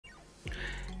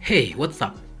Hey, what's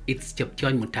up? It's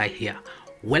Cheption Mutai here.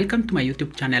 Welcome to my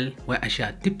YouTube channel where I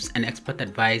share tips and expert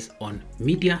advice on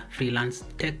media, freelance,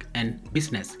 tech, and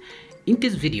business. In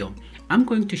this video, I'm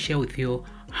going to share with you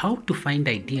how to find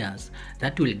ideas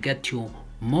that will get you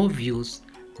more views,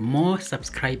 more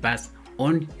subscribers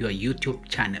on your YouTube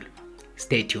channel.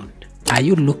 Stay tuned. Are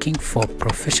you looking for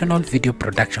professional video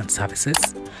production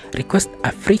services? Request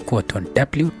a free quote on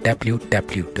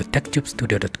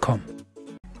www.techtubestudio.com.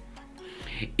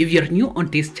 If you're new on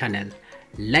this channel,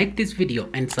 like this video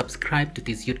and subscribe to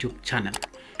this YouTube channel.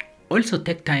 Also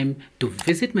take time to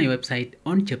visit my website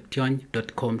on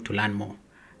cheption.com to learn more.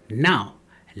 Now,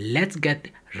 let's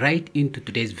get right into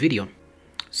today's video.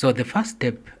 So the first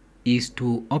step is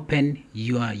to open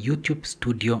your YouTube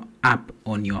Studio app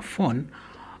on your phone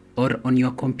or on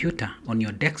your computer, on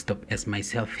your desktop as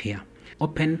myself here.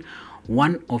 Open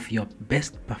one of your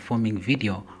best performing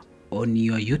video on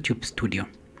your YouTube Studio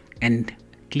and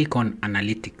click on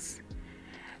Analytics.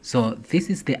 So this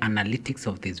is the analytics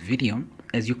of this video.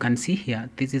 As you can see here,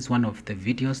 this is one of the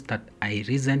videos that I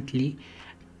recently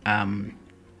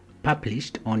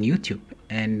published on YouTube,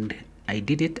 and I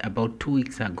did it about 2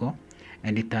 weeks ago,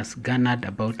 and it has garnered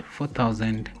about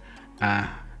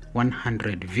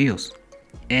 4,100 views.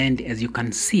 And as you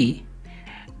can see,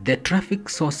 the traffic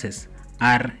sources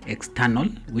are external,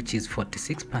 which is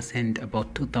 46%,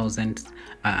 about 2,000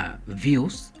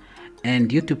 views,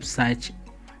 and YouTube search,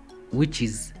 which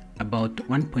is about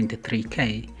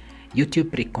 1.3k,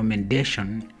 YouTube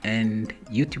recommendation, and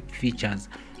YouTube features.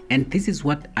 And this is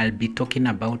what I'll be talking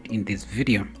about in this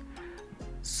video.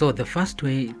 So the first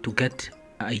way to get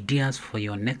ideas for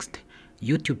your next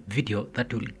YouTube video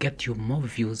that will get you more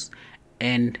views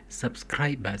and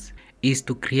subscribers is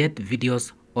to create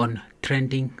videos on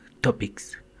trending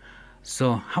topics.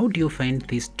 So how do you find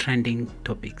these trending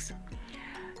topics?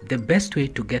 The best way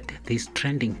to get these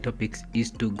trending topics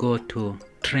is to go to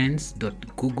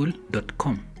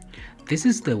trends.google.com. This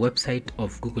is the website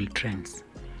of Google Trends.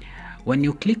 When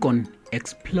you click on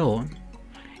Explore,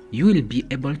 you will be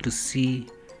able to see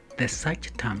the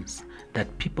search terms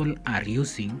that people are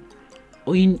using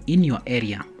in your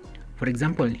area. For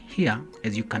example, here,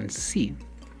 as you can see,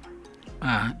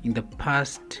 in the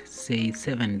past, say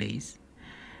 7 days,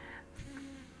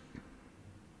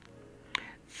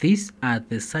 these are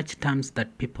the search terms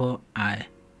that people are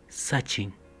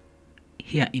searching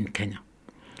here in Kenya.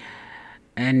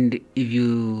 And if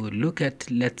you look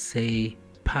at, let's say,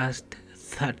 past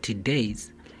 30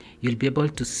 days, you'll be able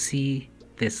to see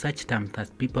the search terms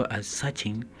that people are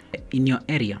searching in your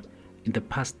area in the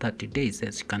past 30 days,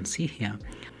 as you can see here.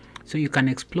 So you can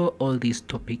explore all these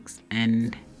topics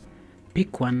and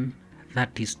pick one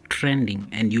that is trending,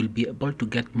 and you'll be able to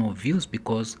get more views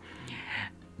because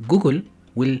Google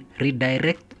will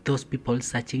redirect those people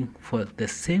searching for the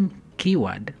same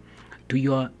keyword to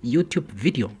your YouTube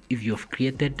video if you've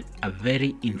created a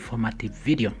very informative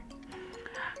video.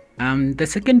 The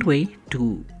second way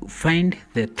to find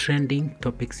the trending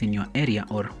topics in your area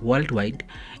or worldwide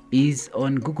is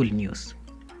on Google News.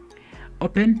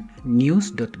 Open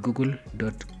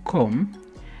news.google.com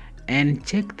and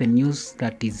check the news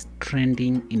that is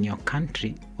trending in your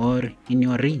country or in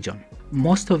your region.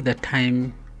 Most of the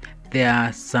time, there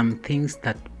are some things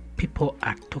that people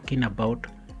are talking about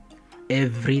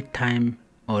every time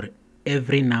or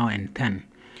every now and then.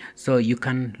 So you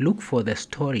can look for the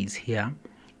stories here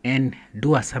and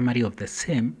do a summary of the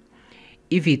same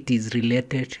if it is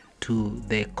related to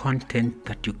the content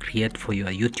that you create for your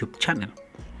YouTube channel.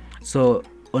 So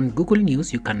on Google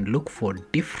News, you can look for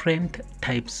different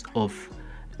types of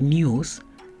news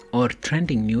or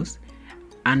trending news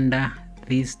under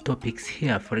these topics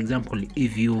here. For example,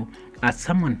 if you are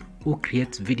someone who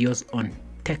creates videos on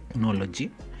technology,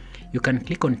 you can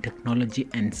click on technology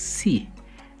and see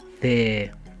the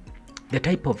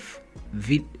type of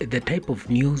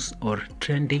news or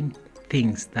trending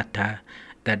things that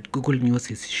Google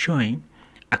News is showing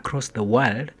across the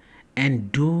world,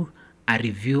 and do a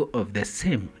review of the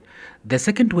same. The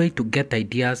second way to get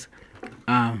ideas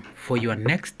for your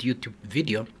next YouTube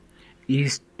video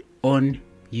is on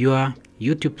your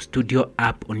YouTube Studio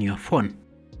app on your phone.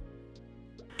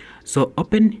 So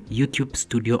open YouTube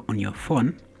Studio on your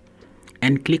phone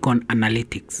and click on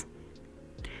Analytics.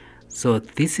 So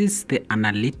this is the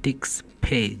Analytics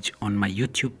page on my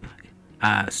YouTube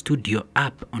Studio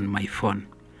app on my phone.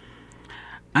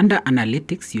 Under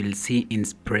Analytics, you'll see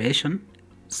Inspiration.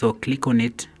 So click on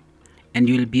it and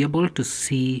you'll be able to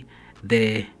see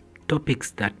the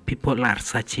topics that people are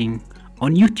searching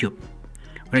on YouTube.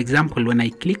 For example, when I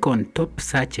click on top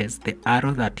searches, the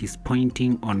arrow that is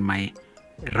pointing on my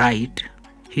right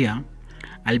here,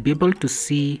 I'll be able to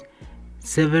see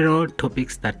several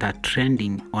topics that are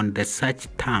trending on the search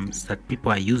terms that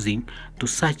people are using to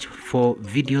search for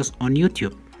videos on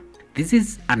YouTube. This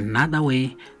is another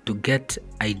way to get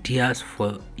ideas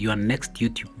for your next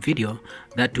YouTube video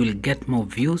that will get more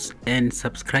views and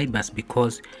subscribers,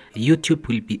 because YouTube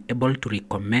will be able to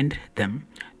recommend them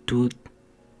to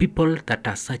people that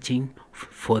are searching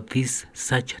for these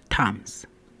search terms.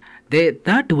 The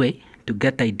third way to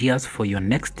get ideas for your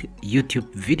next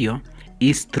YouTube video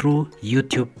is through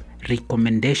YouTube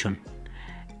recommendation.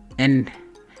 And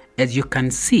as you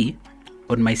can see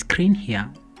on my screen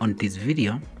here on this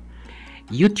video,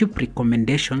 YouTube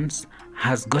recommendations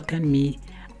has gotten me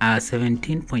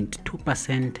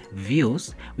 17.2%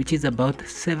 views, which is about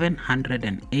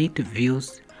 708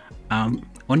 views on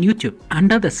YouTube.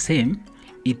 Under the same,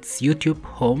 it's YouTube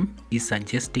Home is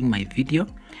suggesting my video,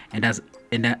 and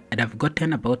I've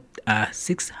gotten about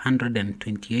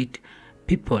 628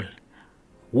 people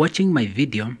watching my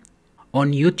video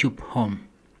on YouTube Home.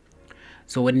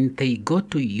 So when they go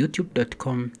to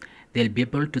youtube.com, they'll be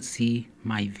able to see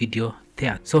my video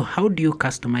there. So how do you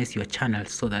customize your channel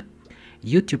so that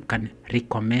YouTube can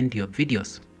recommend your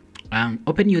videos?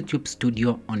 Open YouTube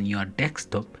Studio on your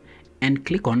desktop and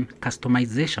click on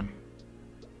customization.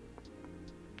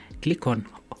 Click on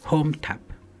Home tab,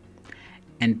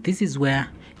 and this is where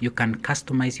you can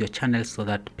customize your channel so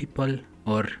that people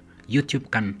or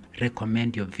YouTube can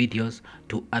recommend your videos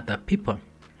to other people.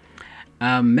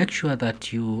 Make sure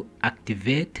that you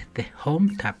activate the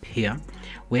Home tab here,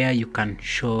 where you can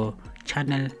show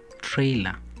channel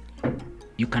trailer.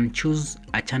 You can choose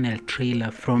a channel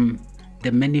trailer from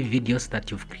the many videos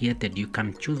that you've created. You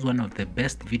can choose one of the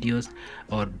best videos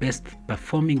or best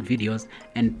performing videos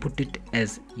and put it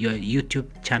as your YouTube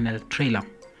channel trailer.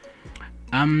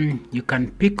 You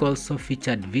can pick also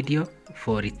featured video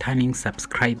for returning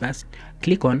subscribers.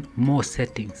 Click on more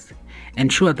settings.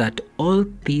 Ensure that all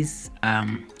these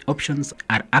options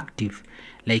are active.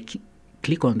 Like,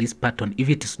 click on this button. If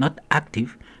it is not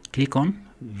active, click on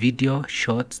video,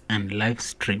 shorts and live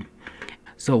stream.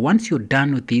 So once you're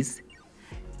done with this,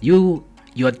 your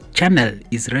channel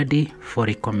is ready for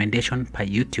recommendation by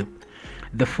YouTube.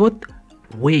 The fourth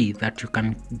way that you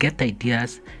can get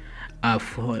ideas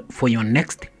for your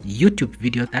next YouTube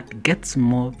video that gets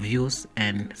more views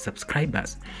and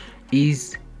subscribers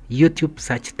is YouTube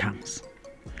search terms.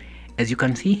 As you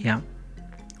can see here,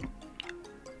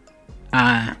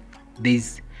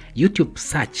 this YouTube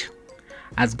search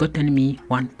has gotten me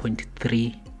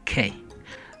 1.3k.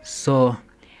 So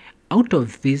out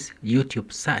of this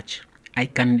YouTube search, I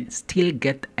can still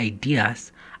get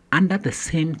ideas under the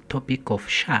same topic of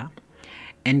share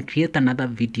and create another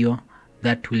video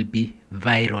that will be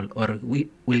viral, or we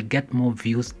will get more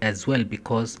views as well,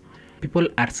 because people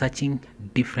are searching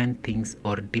different things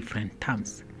or different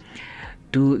terms.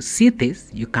 To see this,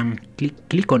 you can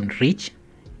click on reach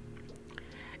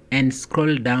and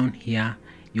scroll down here.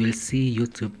 You will see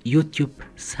YouTube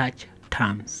search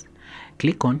terms.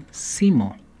 Click on see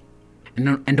more,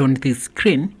 and on this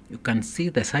screen you can see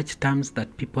the search terms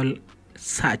that people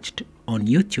searched on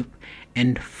YouTube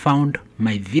and found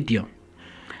my video.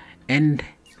 And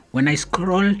when I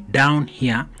scroll down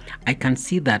here, I can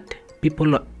see that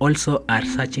people also are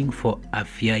searching for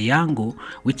afya yangu,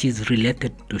 which is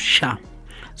related to SHA.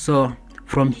 So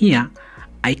from here,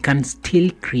 I can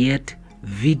still create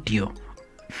video.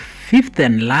 Fifth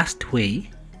and last way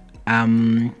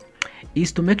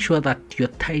is to make sure that your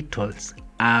titles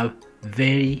are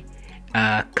very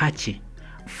catchy.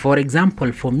 For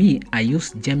example, for me, I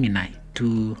use Gemini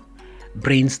to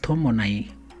brainstorm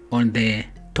on the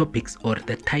topics or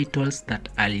the titles that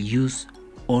I'll use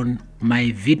on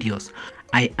my videos.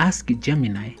 I ask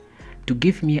Gemini to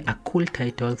give me a cool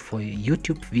title for a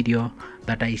YouTube video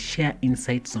that I share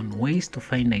insights on ways to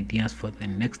find ideas for the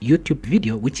next YouTube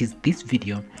video, which is this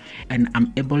video, and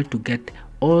I'm able to get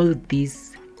all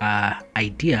these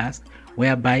ideas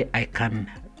whereby I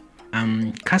can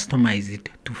customize it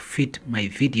to fit my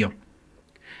video.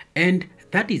 And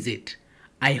that is it.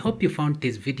 I hope you found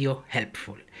this video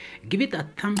helpful. Give it a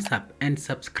thumbs up and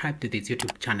subscribe to this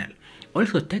YouTube channel.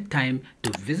 Also take time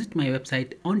to visit my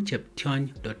website on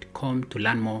cheptiony.com to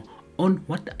learn more on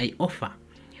what I offer.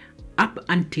 Up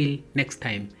until next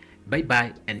time, bye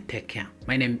bye and take care.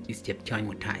 My name is Cheptiony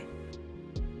Mutai.